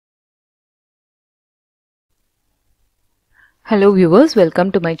Hello viewers,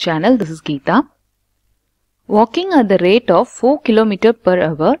 welcome to my channel. This is Geeta. Walking at the rate of 4 km per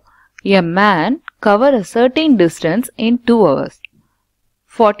hour, a man covers a certain distance in 2 hours,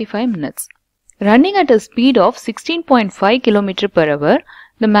 45 minutes. Running at a speed of 16.5 km per hour,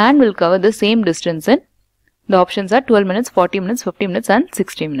 the man will cover the same distance in, the options are 12 minutes, 40 minutes, 50 minutes and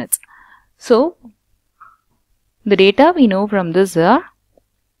 60 minutes. So, the data we know from this are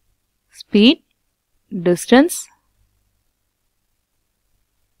speed, distance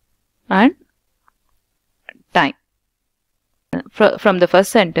and time. From the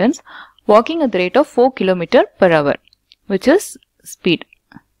first sentence, walking at the rate of 4 km per hour, which is speed.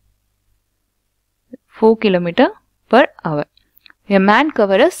 4 km per hour. A man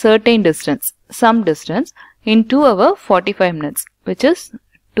covers a certain distance, some distance, in 2 hours 45 minutes, which is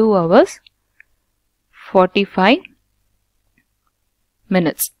 2 hours 45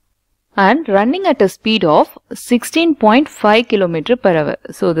 minutes. And running at a speed of 16.5 km per hour.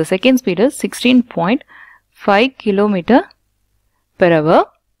 So the second speed is 16.5 km per hour.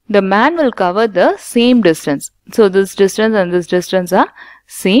 The man will cover the same distance. So this distance and this distance are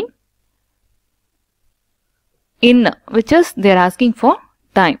same. In which is they are asking for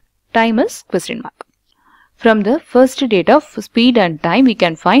time. Time is question mark. From the first data of speed and time we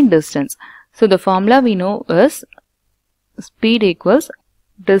can find distance. So the formula we know is speed equals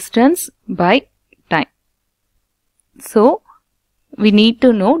distance by time. So we need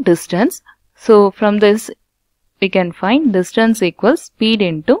to know distance. So from this we can find distance equals speed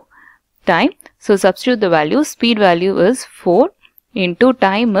into time. So substitute the value. Speed value is 4 into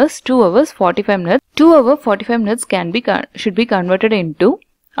time is 2 hours 45 minutes. 2 hours 45 minutes should be converted into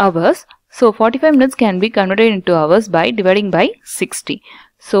hours. So 45 minutes can be converted into hours by dividing by 60.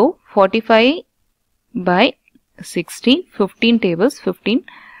 So 45 by 60, 15 tables, 15,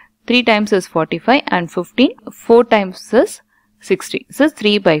 3 times is 45 and 15, 4 times is 60. So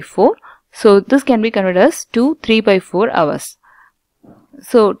 3 by 4. So this can be converted as 2, 3 by 4 hours.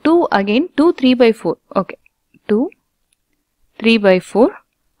 So 2 again, 2, 3 by 4. Okay, 2, 3 by 4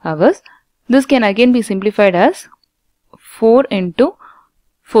 hours. This can again be simplified as 4 into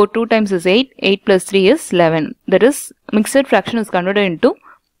 4, 2 times is 8, 8 plus 3 is 11. That is mixed fraction is converted into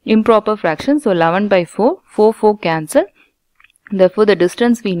improper fraction. So 11 by 4, 4, 4 cancel. Therefore the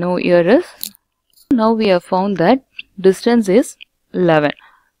distance we know here is, now we have found that distance is 11.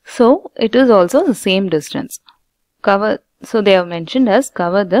 So it is also the same distance. So they have mentioned as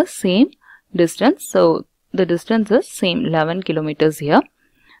cover the same distance. So the distance is same 11 kilometers here.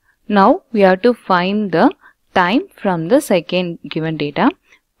 Now we have to find the time from the second given data,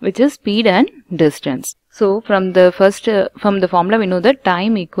 which is speed and distance. So from the formula we know that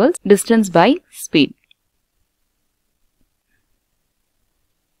time equals distance by speed.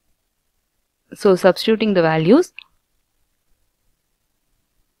 So substituting the values,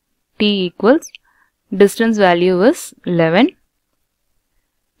 t equals distance value is 11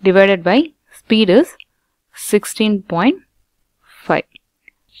 divided by speed is 16.5.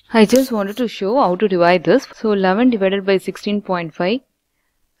 I just wanted to show how to divide this. So 11 divided by 16.5.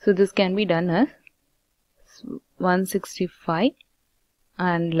 So this can be done as 165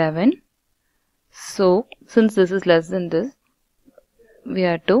 and 11. So since this is less than this, we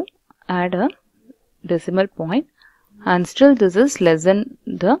have to add a decimal point, and still this is less than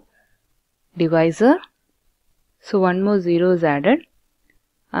the divisor. So one more 0 is added,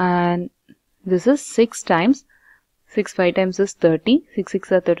 and this is 6 times. 6 5 times is 30, 6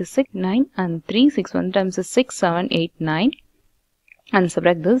 6 are 36, 9 and 3, 6 1 times is 6, 7, 8, 9, and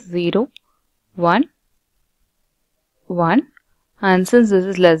subtract this 0, 1, 1, and since this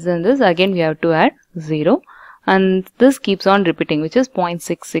is less than this, again we have to add 0, and this keeps on repeating, which is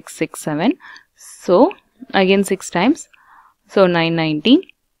 0.6667. So again 6 times, so 9, 19.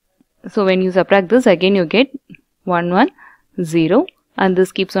 So when you subtract this, again you get 1, 1, 0, and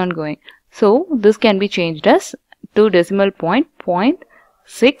this keeps on going. So this can be changed as to decimal point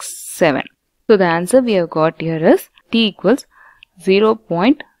 0.67. So the answer we have got here is t equals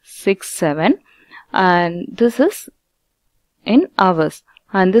 0.67, and this is in hours,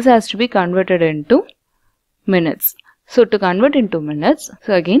 and this has to be converted into minutes. So to convert into minutes,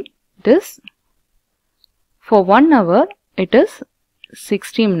 so again this for 1 hour it is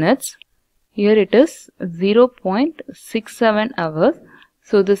 60 minutes. Here it is 0.67 hours.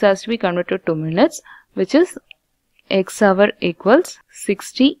 So this has to be converted to minutes, which is x hour equals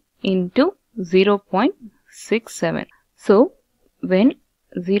 60 into 0.67. So when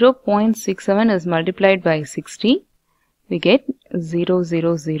 0.67 is multiplied by 60, we get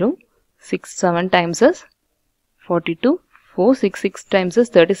 0.0067 times is 42, 4, 6 times is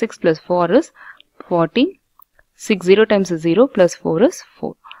 36 plus 4 is 40, 60 times 0 plus 4 is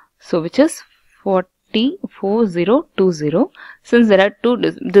 4. So which is 4020. Since there are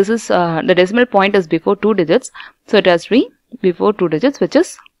this is the decimal point is before 2 digits, so it has to be before 2 digits, which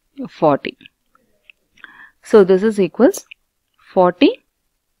is 40. So this is equals 40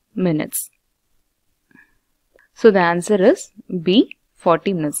 minutes. So the answer is B,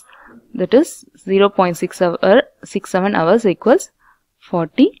 40 minutes. That is 0.67 hours equals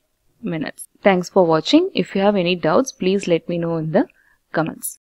 40 minutes. Thanks for watching. If you have any doubts, please let me know in the comments.